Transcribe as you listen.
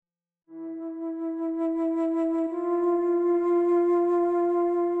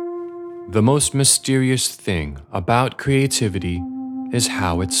The most mysterious thing about creativity is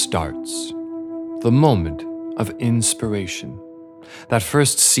how it starts. The moment of inspiration. That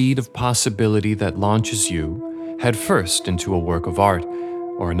first seed of possibility that launches you headfirst into a work of art,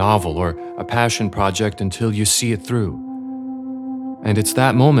 or a novel, or a passion project until you see it through. And it's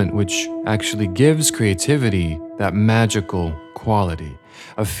that moment which actually gives creativity that magical quality,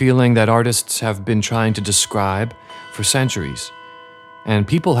 a feeling that artists have been trying to describe for centuries. And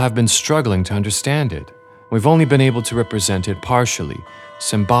people have been struggling to understand it. We've only been able to represent it partially,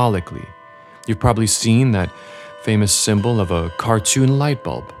 symbolically. You've probably seen that famous symbol of a cartoon light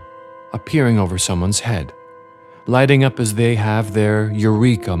bulb appearing over someone's head, lighting up as they have their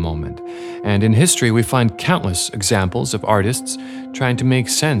eureka moment. And in history, we find countless examples of artists trying to make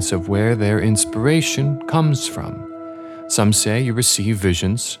sense of where their inspiration comes from. Some say you receive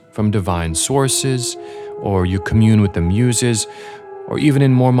visions from divine sources, or you commune with the muses, or even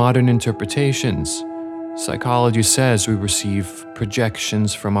in more modern interpretations, psychology says we receive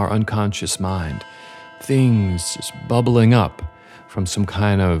projections from our unconscious mind, things just bubbling up from some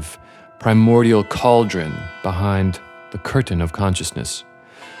kind of primordial cauldron behind the curtain of consciousness.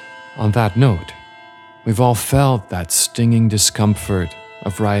 On that note, we've all felt that stinging discomfort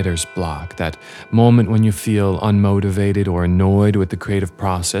of writer's block, that moment when you feel unmotivated or annoyed with the creative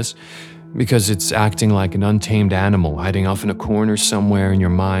process because it's acting like an untamed animal hiding off in a corner somewhere in your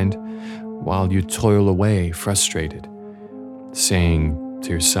mind while you toil away frustrated, saying to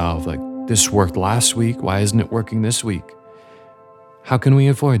yourself, like, this worked last week, why isn't it working this week? How can we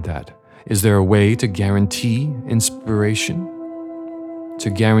avoid that? Is there a way to guarantee inspiration? To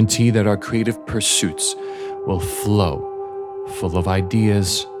guarantee that our creative pursuits will flow, full of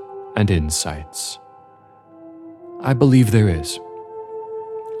ideas and insights? I believe there is.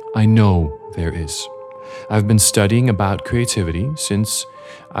 I know there is. I've been studying about creativity since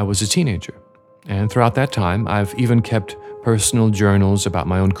I was a teenager. And throughout that time, I've even kept personal journals about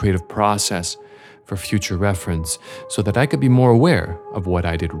my own creative process for future reference so that I could be more aware of what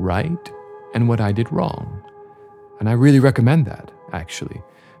I did right and what I did wrong. And I really recommend that, actually.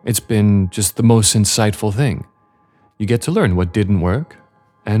 It's been just the most insightful thing. You get to learn what didn't work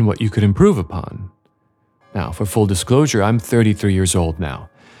and what you could improve upon. Now, for full disclosure, I'm 33 years old now.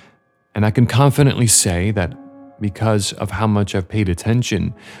 And I can confidently say that because of how much I've paid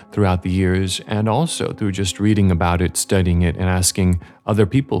attention throughout the years, and also through just reading about it, studying it, and asking other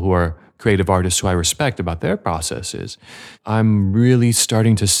people who are creative artists who I respect about their processes, I'm really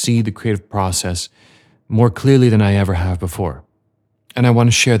starting to see the creative process more clearly than I ever have before. And I want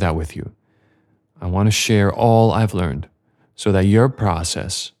to share that with you. I want to share all I've learned so that your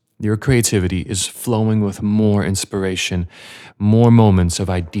process, your creativity is flowing with more inspiration, more moments of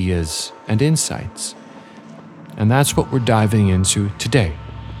ideas and insights. And that's what we're diving into today.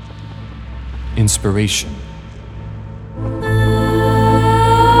 Inspiration.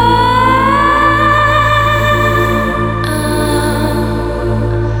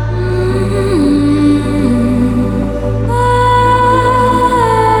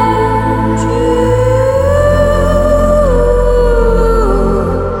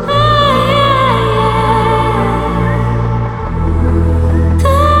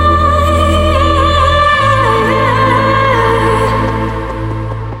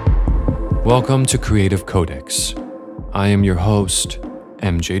 Welcome to Creative Codex. I am your host,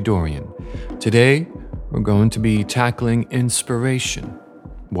 MJ Dorian. Today, we're going to be tackling inspiration,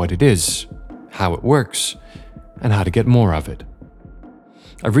 what it is, how it works, and how to get more of it.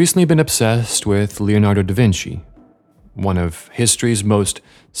 I've recently been obsessed with Leonardo da Vinci, one of history's most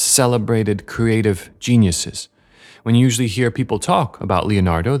celebrated creative geniuses. When you usually hear people talk about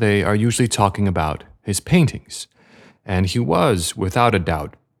Leonardo, they are usually talking about his paintings. And he was, without a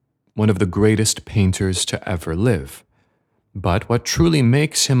doubt, one of the greatest painters to ever live. But what truly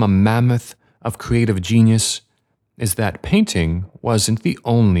makes him a mammoth of creative genius is that painting wasn't the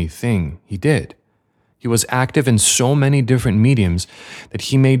only thing he did. He was active in so many different mediums that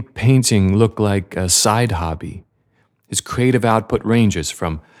he made painting look like a side hobby. His creative output ranges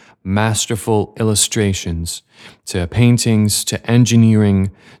from masterful illustrations to paintings to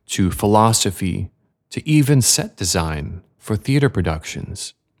engineering to philosophy to even set design for theater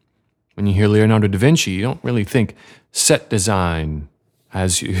productions. When you hear Leonardo da Vinci, you don't really think set design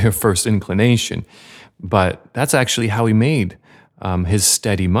as your first inclination, but that's actually how he made his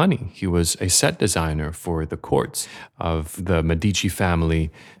steady money. He was a set designer for the courts of the Medici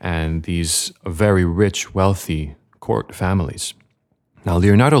family and these very rich, wealthy court families. Now,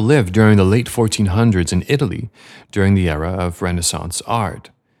 Leonardo lived during the late 1400s in Italy during the era of Renaissance art.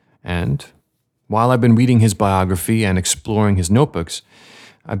 And while I've been reading his biography and exploring his notebooks,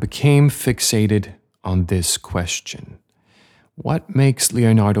 I became fixated on this question. What makes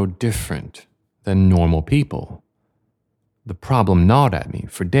Leonardo different than normal people? The problem gnawed at me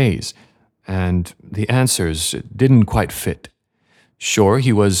for days, and the answers didn't quite fit. Sure,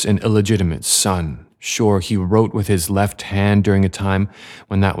 he was an illegitimate son. Sure, he wrote with his left hand during a time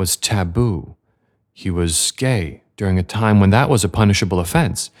when that was taboo. He was gay during a time when that was a punishable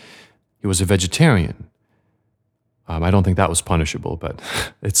offense. He was a vegetarian. I don't think that was punishable, but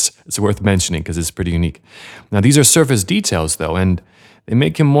it's worth mentioning because it's pretty unique. Now, these are surface details, though, and they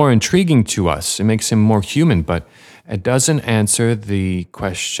make him more intriguing to us. It makes him more human, but it doesn't answer the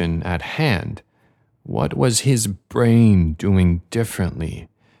question at hand. What was his brain doing differently?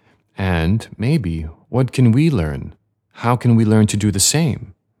 And maybe, what can we learn? How can we learn to do the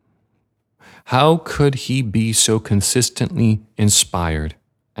same? How could he be so consistently inspired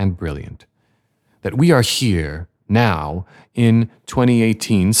and brilliant that we are here now in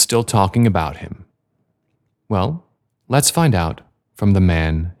 2018 still talking about him? Well, let's find out from the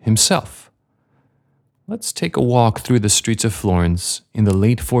man himself. Let's take a walk through the streets of Florence in the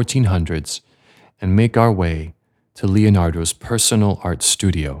late 1400s and make our way to Leonardo's personal art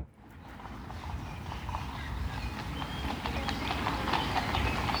studio.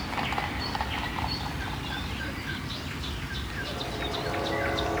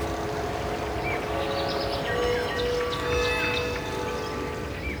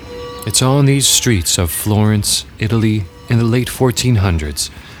 It's on these streets of Florence, Italy, in the late 1400s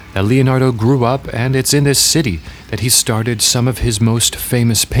that Leonardo grew up, and it's in this city that he started some of his most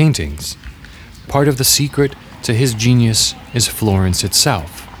famous paintings. Part of the secret to his genius is Florence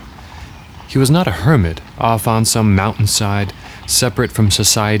itself. He was not a hermit off on some mountainside, separate from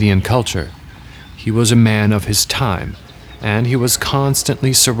society and culture. He was a man of his time, and he was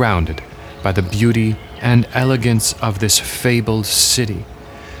constantly surrounded by the beauty and elegance of this fabled city,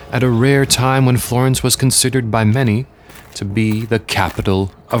 at a rare time when Florence was considered by many to be the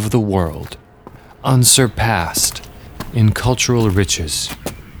capital of the world, unsurpassed in cultural riches.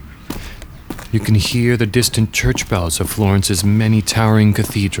 You can hear the distant church bells of Florence's many towering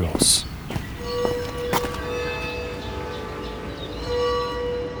cathedrals.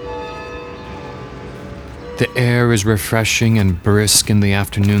 The air is refreshing and brisk in the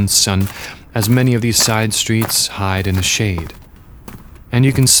afternoon sun, as many of these side streets hide in the shade. And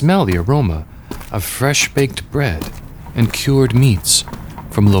you can smell the aroma of fresh-baked bread and cured meats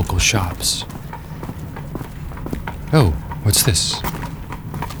from local shops. Oh, what's this?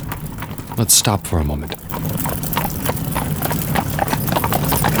 Let's stop for a moment.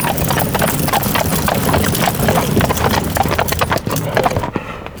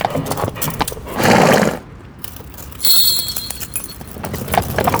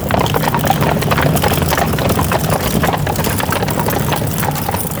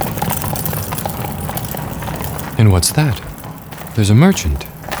 And what's that? There's a merchant.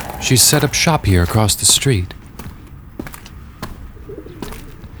 She's set up shop here across the street.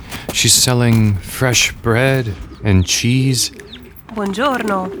 She's selling fresh bread and cheese.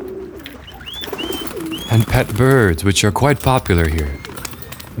 Buongiorno. And pet birds, which are quite popular here.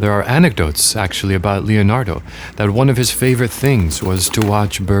 There are anecdotes, actually, about Leonardo, that one of his favorite things was to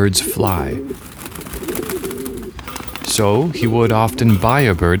watch birds fly. So he would often buy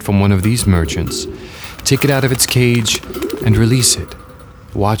a bird from one of these merchants, take it out of its cage, and release it,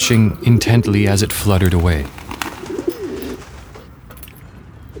 watching intently as it fluttered away.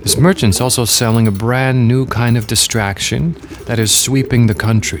 This merchant's also selling a brand new kind of distraction that is sweeping the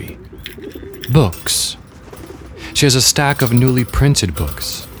country. Books. She has a stack of newly printed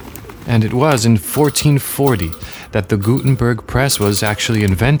books. And it was in 1440 that the Gutenberg press was actually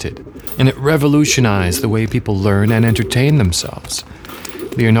invented, and it revolutionized the way people learn and entertain themselves.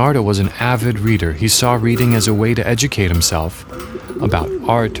 Leonardo was an avid reader. He saw reading as a way to educate himself about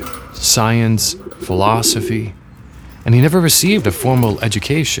art, science, philosophy, and he never received a formal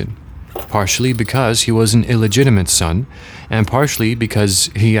education, partially because he was an illegitimate son, and partially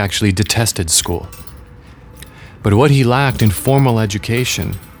because he actually detested school. But what he lacked in formal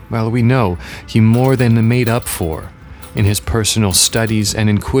education, well, we know he more than made up for in his personal studies and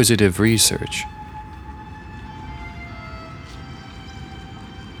inquisitive research.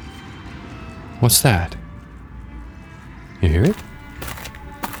 What's that? You hear it?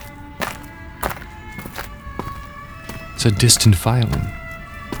 It's a distant violin.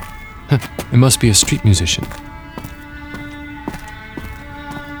 It must be a street musician.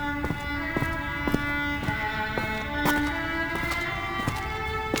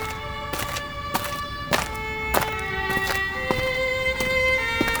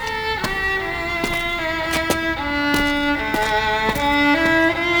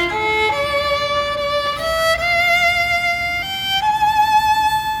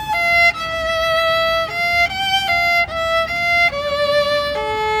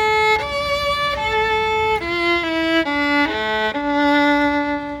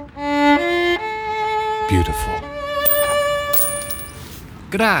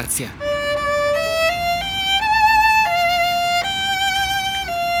 Grazie.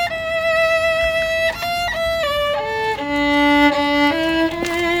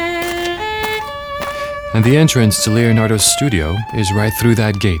 And the entrance to Leonardo's studio is right through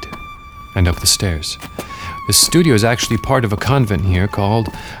that gate and up the stairs. The studio is actually part of a convent here called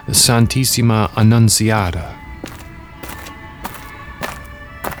Santissima Annunziata.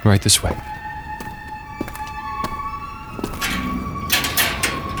 Right this way.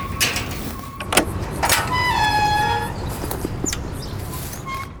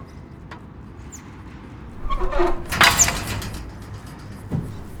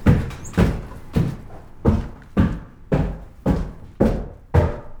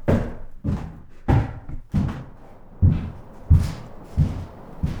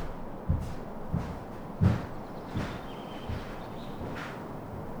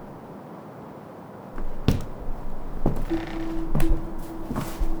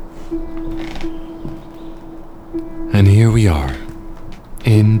 And here we are,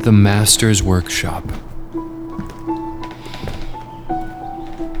 in the master's workshop.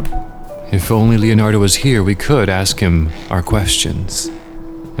 If only Leonardo was here, we could ask him our questions.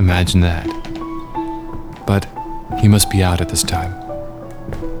 Imagine that. But he must be out at this time.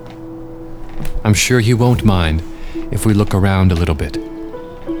 I'm sure he won't mind if we look around a little bit.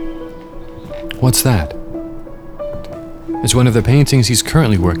 What's that? It's one of the paintings he's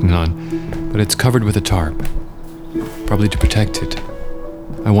currently working on, but it's covered with a tarp. Probably to protect it.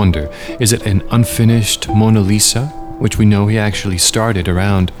 I wonder, is it an unfinished Mona Lisa, which we know he actually started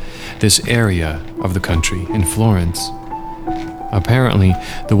around this area of the country in Florence? Apparently,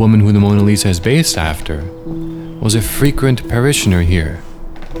 the woman who the Mona Lisa is based after was a frequent parishioner here,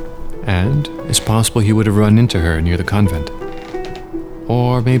 and it's possible he would have run into her near the convent.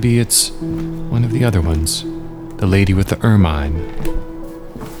 Or maybe it's one of the other ones, the lady with the ermine.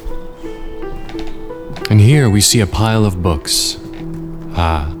 And here we see a pile of books.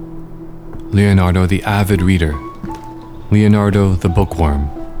 Ah, Leonardo the avid reader. Leonardo the bookworm.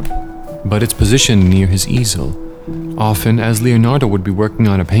 But it's positioned near his easel. Often, as Leonardo would be working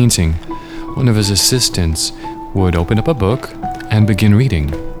on a painting, one of his assistants would open up a book and begin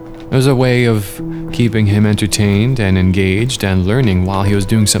reading. As a way of keeping him entertained and engaged and learning while he was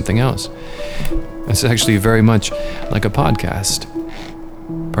doing something else. It's actually very much like a podcast.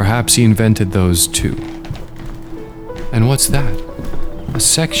 Perhaps he invented those too. And what's that? A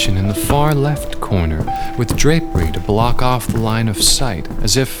section in the far left corner with drapery to block off the line of sight,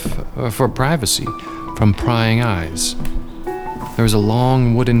 as if for privacy from prying eyes. There is a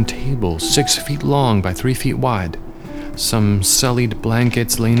long wooden table, 6 feet long by 3 feet wide. Some sullied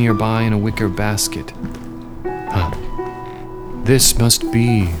blankets lay nearby in a wicker basket. This must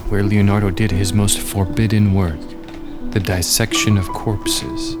be where Leonardo did his most forbidden work, the dissection of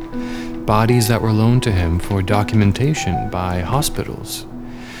corpses. Bodies that were loaned to him for documentation by hospitals.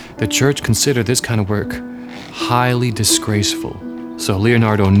 The church considered this kind of work highly disgraceful, so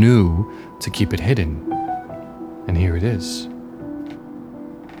Leonardo knew to keep it hidden. And here it is.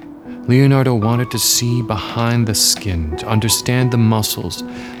 Leonardo wanted to see behind the skin, to understand the muscles,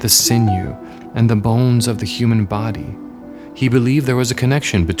 the sinew, and the bones of the human body. He believed there was a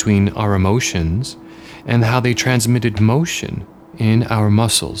connection between our emotions and how they transmitted motion in our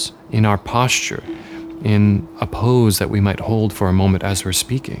muscles, in our posture, in a pose that we might hold for a moment as we're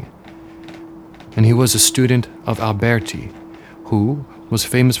speaking. And he was a student of Alberti, who was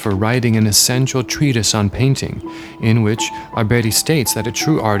famous for writing an essential treatise on painting, in which Alberti states that a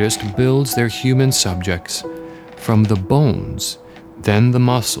true artist builds their human subjects from the bones, then the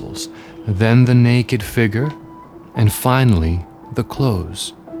muscles, then the naked figure, and finally the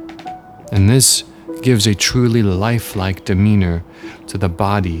clothes. And this gives a truly lifelike demeanor to the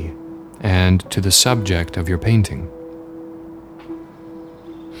body and to the subject of your painting.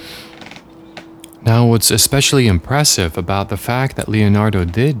 Now, what's especially impressive about the fact that Leonardo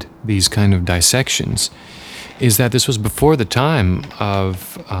did these kind of dissections is that this was before the time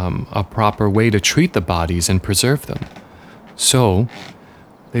of a proper way to treat the bodies and preserve them. So,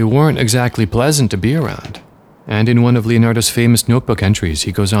 they weren't exactly pleasant to be around. And in one of Leonardo's famous notebook entries,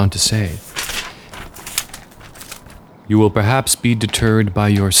 he goes on to say, "You will perhaps be deterred by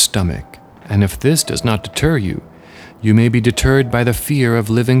your stomach, and if this does not deter you, you may be deterred by the fear of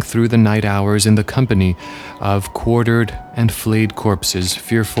living through the night hours in the company of quartered and flayed corpses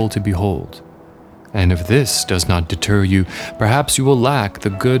fearful to behold. And if this does not deter you, perhaps you will lack the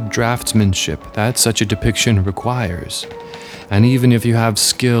good draftsmanship that such a depiction requires. And even if you have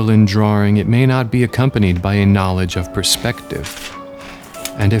skill in drawing, it may not be accompanied by a knowledge of perspective.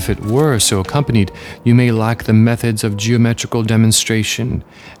 And if it were so accompanied, you may lack the methods of geometrical demonstration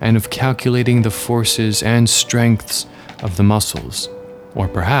and of calculating the forces and strengths of the muscles. Or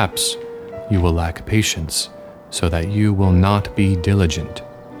perhaps you will lack patience, so that you will not be diligent.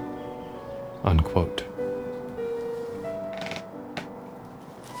 Unquote.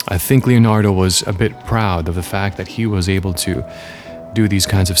 I think Leonardo was a bit proud of the fact that he was able to do these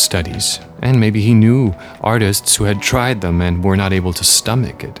kinds of studies, and maybe he knew artists who had tried them and were not able to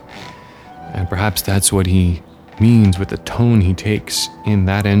stomach it. And perhaps that's what he means with the tone he takes in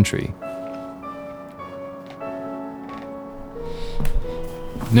that entry.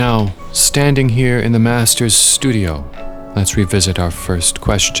 Now, standing here in the master's studio, let's revisit our first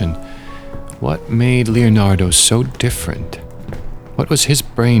question. What made Leonardo so different? What was his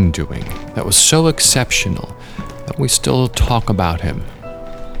brain doing that was so exceptional that we still talk about him?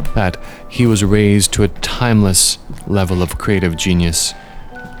 That he was raised to a timeless level of creative genius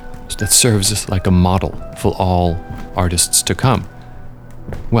that serves as like a model for all artists to come?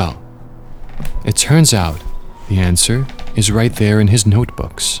 Well, it turns out the answer is right there in his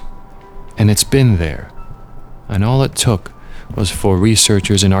notebooks. And it's been there. And all it took was for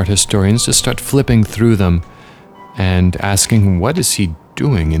researchers and art historians to start flipping through them and asking, what is he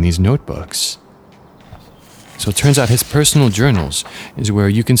doing in these notebooks? So it turns out his personal journals is where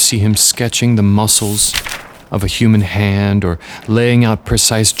you can see him sketching the muscles of a human hand or laying out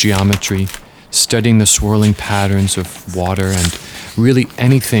precise geometry, studying the swirling patterns of water and really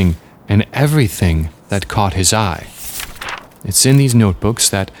anything and everything that caught his eye. It's in these notebooks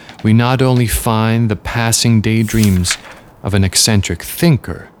that we not only find the passing daydreams of an eccentric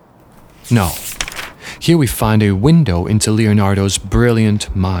thinker. No, here we find a window into Leonardo's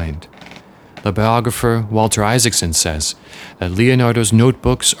brilliant mind. The biographer Walter Isaacson says that Leonardo's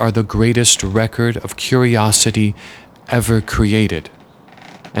notebooks are the greatest record of curiosity ever created.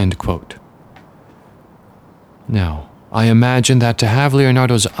 End quote. Now, I imagine that to have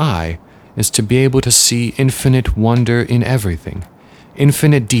Leonardo's eye is to be able to see infinite wonder in everything,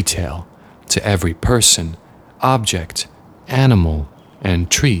 infinite detail to every person, object, animal, and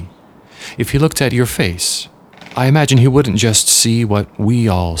tree. If he looked at your face, I imagine he wouldn't just see what we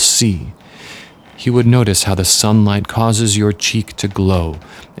all see. He would notice how the sunlight causes your cheek to glow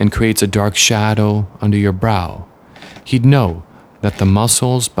and creates a dark shadow under your brow. He'd know that the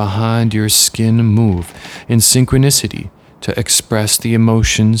muscles behind your skin move in synchronicity to express the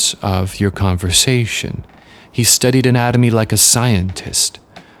emotions of your conversation. He studied anatomy like a scientist,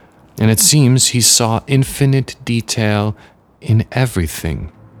 and it seems he saw infinite detail in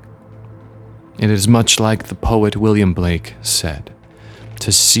everything. It is much like the poet William Blake said,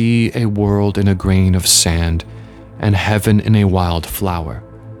 to see a world in a grain of sand and heaven in a wild flower.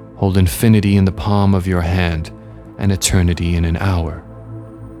 Hold infinity in the palm of your hand and eternity in an hour.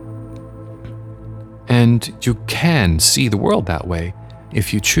 And you can see the world that way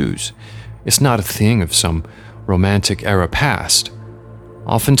if you choose. It's not a thing of some romantic era past.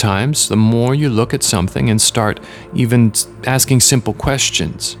 Oftentimes, the more you look at something and start even asking simple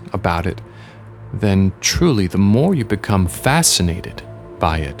questions about it, then truly the more you become fascinated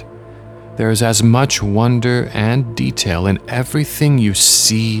by it. There is as much wonder and detail in everything you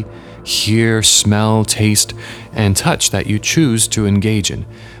see, hear, smell, taste, and touch that you choose to engage in,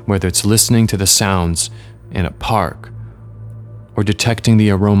 whether it's listening to the sounds in a park or detecting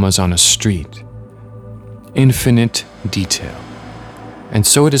the aromas on a street. Infinite detail. And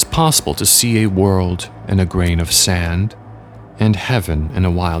so it is possible to see a world in a grain of sand and heaven in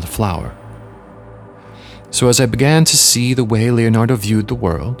a wild flower. So as I began to see the way Leonardo viewed the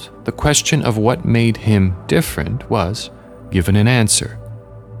world, the question of what made him different was given an answer.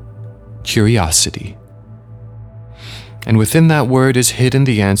 Curiosity. And within that word is hidden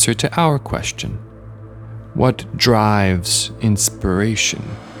the answer to our question. What drives inspiration?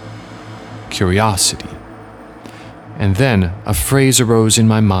 Curiosity. And then a phrase arose in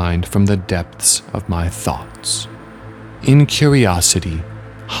my mind from the depths of my thoughts. In curiosity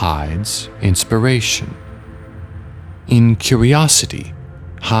hides inspiration. In curiosity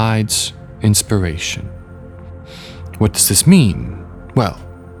hides inspiration. What does this mean? Well,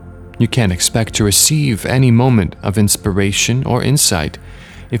 you can't expect to receive any moment of inspiration or insight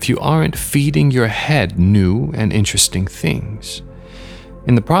if you aren't feeding your head new and interesting things.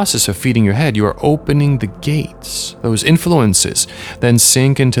 In the process of feeding your head, you are opening the gates. Those influences then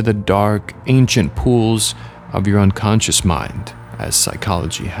sink into the dark, ancient pools of your unconscious mind, as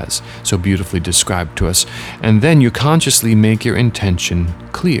psychology has so beautifully described to us, and then you consciously make your intention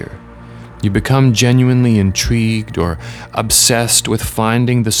clear. You become genuinely intrigued or obsessed with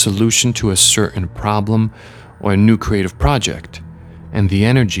finding the solution to a certain problem or a new creative project. And the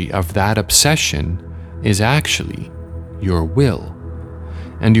energy of that obsession is actually your will.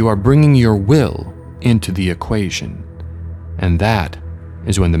 And you are bringing your will into the equation. And that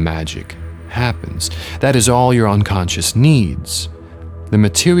is when the magic happens. That is all your unconscious needs. The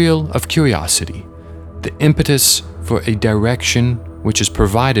material of curiosity, the impetus for a direction which is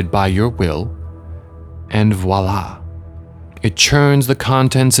provided by your will, and voila. It churns the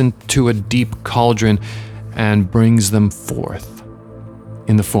contents into a deep cauldron and brings them forth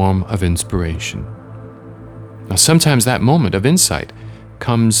in the form of inspiration. Now, sometimes that moment of insight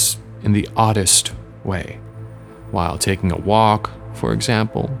comes in the oddest way. While taking a walk, for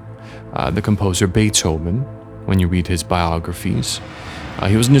example, the composer Beethoven, when you read his biographies,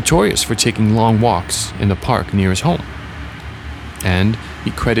 he was notorious for taking long walks in the park near his home. And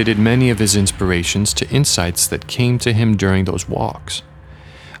he credited many of his inspirations to insights that came to him during those walks.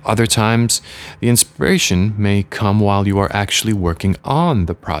 Other times, the inspiration may come while you are actually working on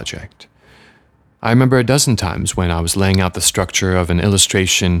the project. I remember a dozen times when I was laying out the structure of an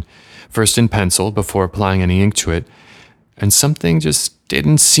illustration, first in pencil before applying any ink to it, and something just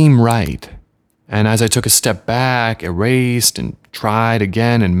didn't seem right. And as I took a step back, erased, and tried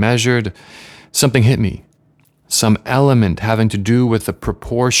again and measured, something hit me. Some element having to do with the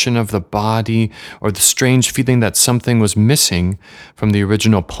proportion of the body or the strange feeling that something was missing from the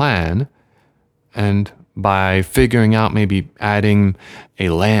original plan. And by figuring out maybe adding a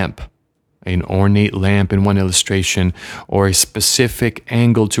lamp, an ornate lamp in one illustration, or a specific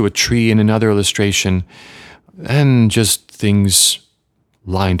angle to a tree in another illustration, then just things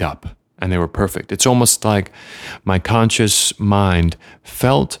lined up. And they were perfect. It's almost like my conscious mind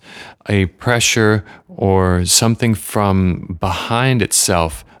felt a pressure or something from behind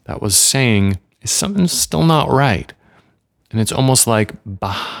itself that was saying, something's still not right. And it's almost like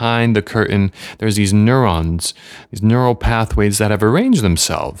behind the curtain, there's these neurons, these neural pathways that have arranged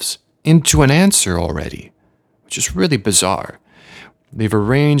themselves into an answer already, which is really bizarre. They've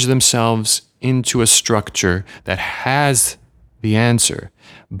arranged themselves into a structure that has the answer,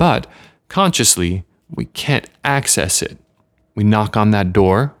 but consciously, we can't access it. We knock on that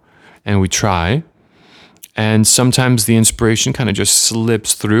door and we try. And sometimes the inspiration kind of just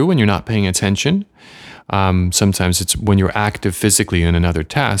slips through when you're not paying attention. Sometimes it's when you're active physically in another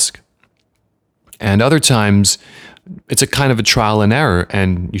task. And other times, it's a kind of a trial and error.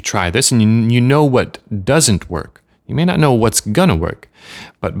 And you try this and you know what doesn't work. You may not know what's gonna work.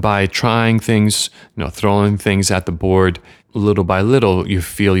 But by trying things, throwing things at the board, little by little, you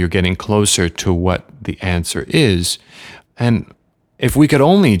feel you're getting closer to what the answer is. And if we could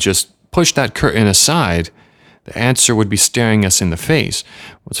only just push that curtain aside, the answer would be staring us in the face.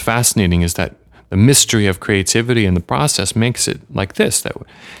 What's fascinating is that the mystery of creativity and the process makes it like this, that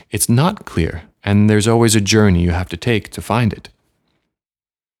it's not clear, and there's always a journey you have to take to find it.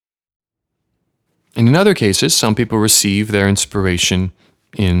 And in other cases, some people receive their inspiration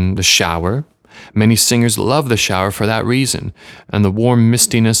in the shower. Many singers love the shower for that reason, and the warm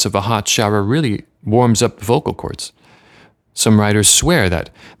mistiness of a hot shower really warms up the vocal cords. Some writers swear that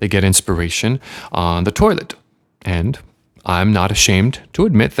they get inspiration on the toilet, and I'm not ashamed to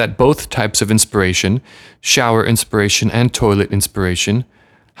admit that both types of inspiration, shower inspiration and toilet inspiration,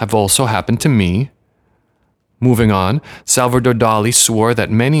 have also happened to me. Moving on, Salvador Dali swore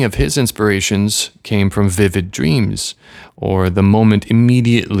that many of his inspirations came from vivid dreams, or the moment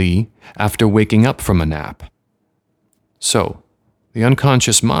immediately after waking up from a nap. So, the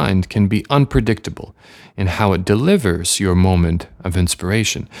unconscious mind can be unpredictable in how it delivers your moment of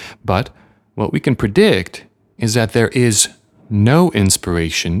inspiration. But what we can predict is that there is no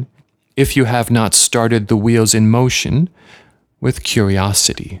inspiration if you have not started the wheels in motion with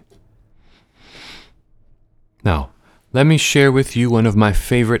curiosity. Now, let me share with you one of my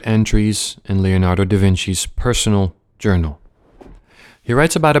favorite entries in Leonardo da Vinci's personal journal. He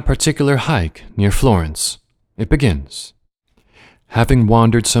writes about a particular hike near Florence. It begins, "Having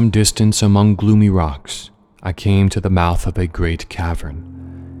wandered some distance among gloomy rocks, I came to the mouth of a great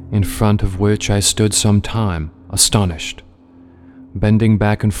cavern, in front of which I stood some time, astonished. Bending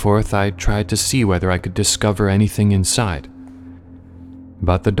back and forth, I tried to see whether I could discover anything inside.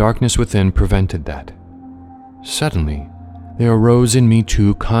 But the darkness within prevented that. Suddenly, there arose in me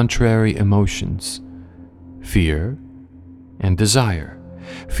two contrary emotions, fear and desire.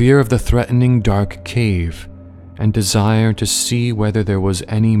 Fear of the threatening dark cave, and desire to see whether there was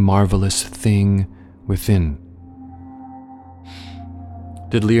any marvelous thing within."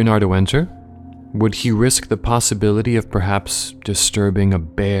 Did Leonardo enter? Would he risk the possibility of perhaps disturbing a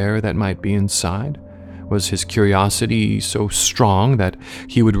bear that might be inside? Was his curiosity so strong that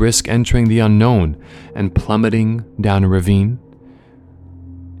he would risk entering the unknown and plummeting down a ravine?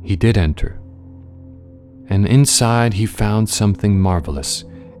 He did enter, and inside he found something marvelous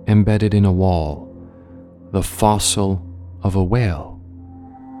embedded in a wall, the fossil of a whale.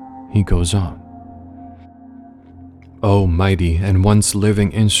 He goes on. O mighty and once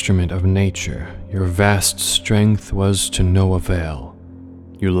living instrument of nature, your vast strength was to no avail.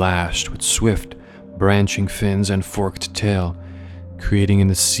 You lashed with swift, branching fins and forked tail, creating in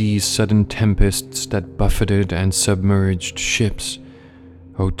the seas sudden tempests that buffeted and submerged ships.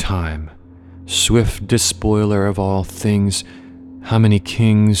 O time, swift despoiler of all things, how many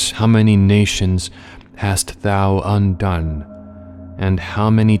kings, how many nations hast thou undone, and how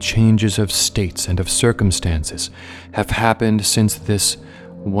many changes of states and of circumstances have happened since this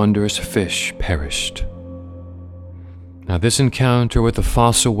wondrous fish perished. Now, this encounter with the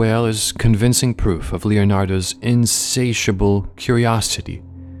fossil whale is convincing proof of Leonardo's insatiable curiosity.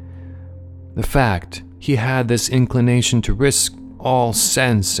 The fact he had this inclination to risk all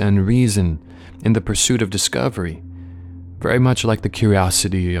sense and reason in the pursuit of discovery, very much like the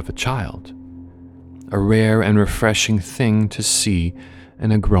curiosity of a child, a rare and refreshing thing to see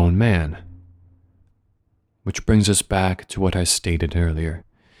in a grown man. Which brings us back to what I stated earlier.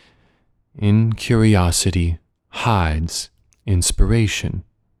 In curiosity hides inspiration.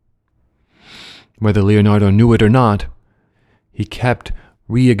 Whether Leonardo knew it or not, he kept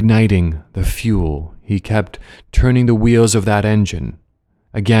reigniting the fuel. He kept turning the wheels of that engine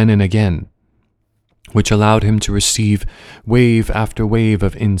again and again, which allowed him to receive wave after wave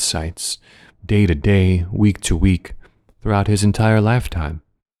of insights, day to day, week to week, throughout his entire lifetime.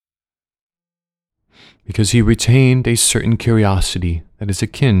 Because he retained a certain curiosity that is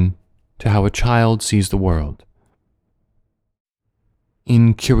akin to how a child sees the world.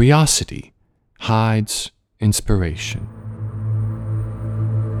 In curiosity hides inspiration.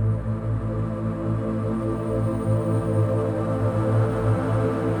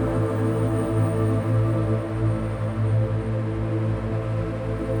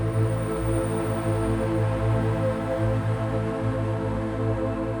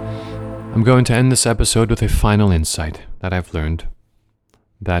 I'm going to end this episode with a final insight that I've learned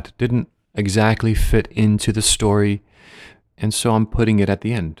that didn't exactly fit into the story, and so I'm putting it at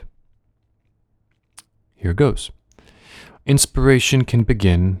the end. Here goes. Inspiration can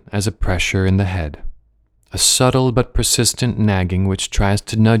begin as a pressure in the head, a subtle but persistent nagging which tries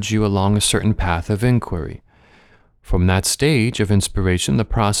to nudge you along a certain path of inquiry. From that stage of inspiration, the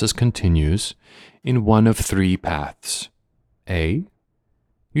process continues in one of three paths. A.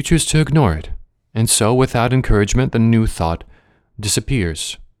 You choose to ignore it, and so, without encouragement, the new thought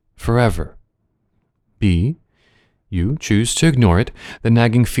disappears forever. B. You choose to ignore it, the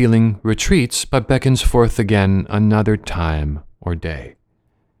nagging feeling retreats but beckons forth again another time or day.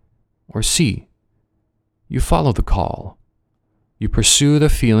 Or C. You follow the call. You pursue the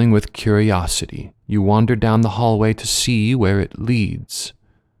feeling with curiosity. You wander down the hallway to see where it leads.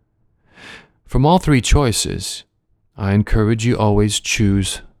 From all three choices, I encourage you always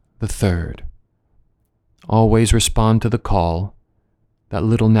choose the third. Always respond to the call, that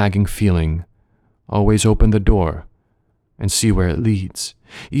little nagging feeling. Always open the door and see where it leads,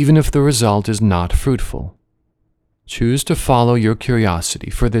 even if the result is not fruitful. Choose to follow your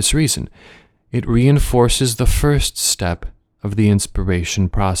curiosity for this reason. It reinforces the first step of the inspiration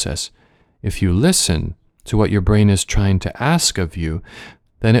process. If you listen to what your brain is trying to ask of you,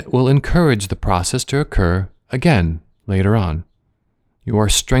 then it will encourage the process to occur again later on. You are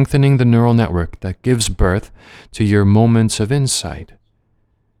strengthening the neural network that gives birth to your moments of insight.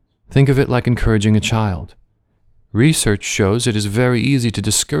 Think of it like encouraging a child. Research shows it is very easy to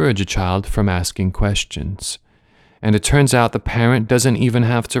discourage a child from asking questions. And it turns out the parent doesn't even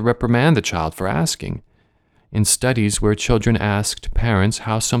have to reprimand the child for asking. In studies where children asked parents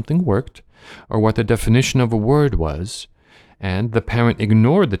how something worked or what the definition of a word was, and the parent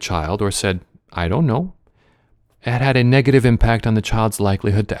ignored the child or said, "I don't know," it had a negative impact on the child's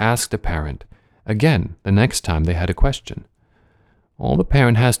likelihood to ask the parent again the next time they had a question. All the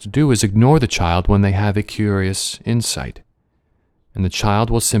parent has to do is ignore the child when they have a curious insight, and the child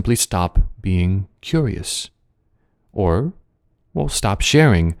will simply stop being curious, or will stop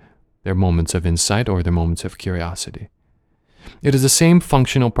sharing their moments of insight or their moments of curiosity. It is the same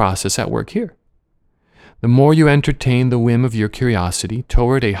functional process at work here. The more you entertain the whim of your curiosity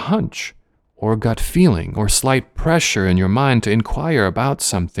toward a hunch or gut feeling or slight pressure in your mind to inquire about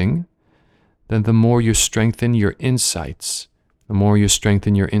something, then the more you strengthen your insights, the more you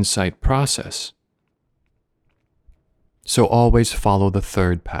strengthen your insight process. So always follow the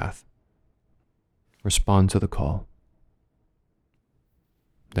third path. Respond to the call.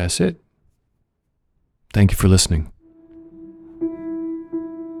 That's it. Thank you for listening.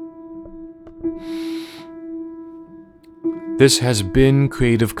 This has been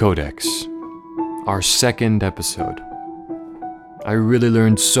Creative Codex, our second episode. I really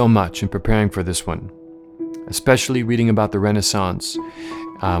learned so much in preparing for this one, especially reading about the Renaissance.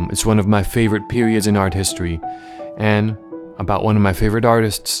 It's one of my favorite periods in art history, and about one of my favorite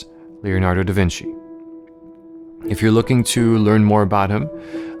artists, Leonardo da Vinci. If you're looking to learn more about him,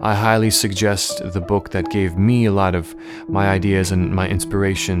 I highly suggest the book that gave me a lot of my ideas and my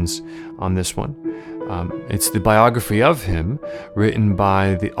inspirations on this one. It's the biography of him, written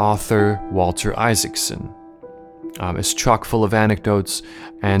by the author Walter Isaacson. It's chock full of anecdotes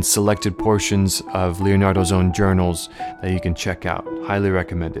and selected portions of Leonardo's own journals that you can check out. Highly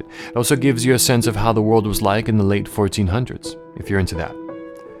recommend it. It also gives you a sense of how the world was like in the late 1400s, if you're into that.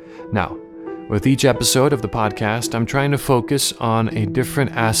 Now, with each episode of the podcast, I'm trying to focus on a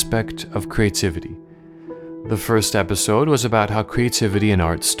different aspect of creativity. The first episode was about how creativity in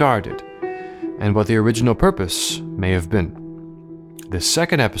art started, and what the original purpose may have been. The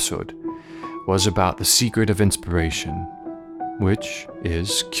second episode was about the secret of inspiration, which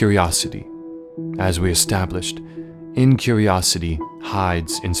is curiosity. As we established, in curiosity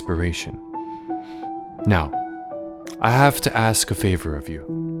hides inspiration. Now, I have to ask a favor of you.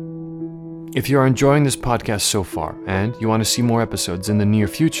 If you are enjoying this podcast so far, and you want to see more episodes in the near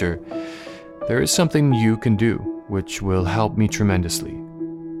future, there is something you can do which will help me tremendously.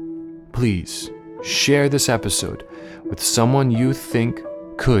 Please share this episode with someone you think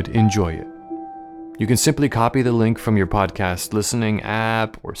could enjoy it. You can simply copy the link from your podcast listening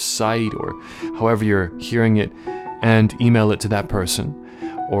app or site or however you're hearing it and email it to that person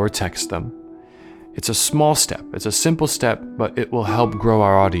or text them. It's a small step, it's a simple step, but it will help grow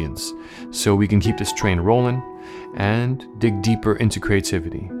our audience so we can keep this train rolling and dig deeper into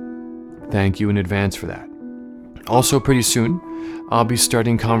creativity. Thank you in advance for that. Also, pretty soon, I'll be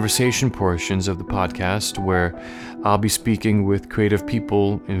starting conversation portions of the podcast where I'll be speaking with creative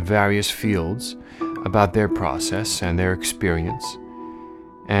people in various fields about their process and their experience.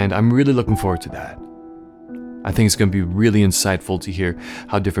 And I'm really looking forward to that. I think it's going to be really insightful to hear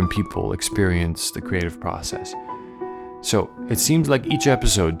how different people experience the creative process. So it seems like each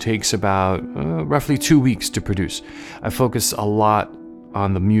episode takes about roughly 2 weeks to produce. I focus a lot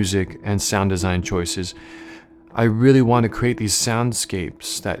on the music and sound design choices. I really want to create these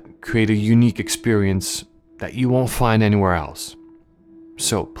soundscapes that create a unique experience that you won't find anywhere else.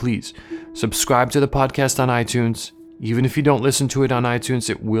 So please, subscribe to the podcast on iTunes. Even if you don't listen to it on iTunes,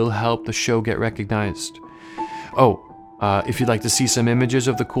 it will help the show get recognized. If you'd like to see some images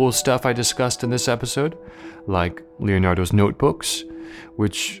of the cool stuff I discussed in this episode, like Leonardo's notebooks,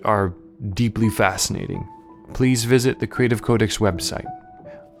 which are deeply fascinating, please visit the Creative Codex website,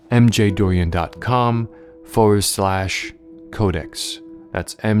 mjdorian.com/codex.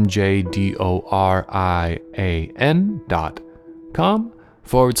 That's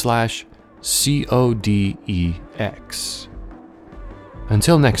mjdorian.com/CODEX.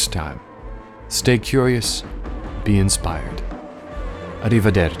 Until next time, stay curious, be inspired.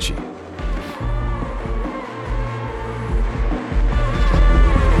 Arrivederci.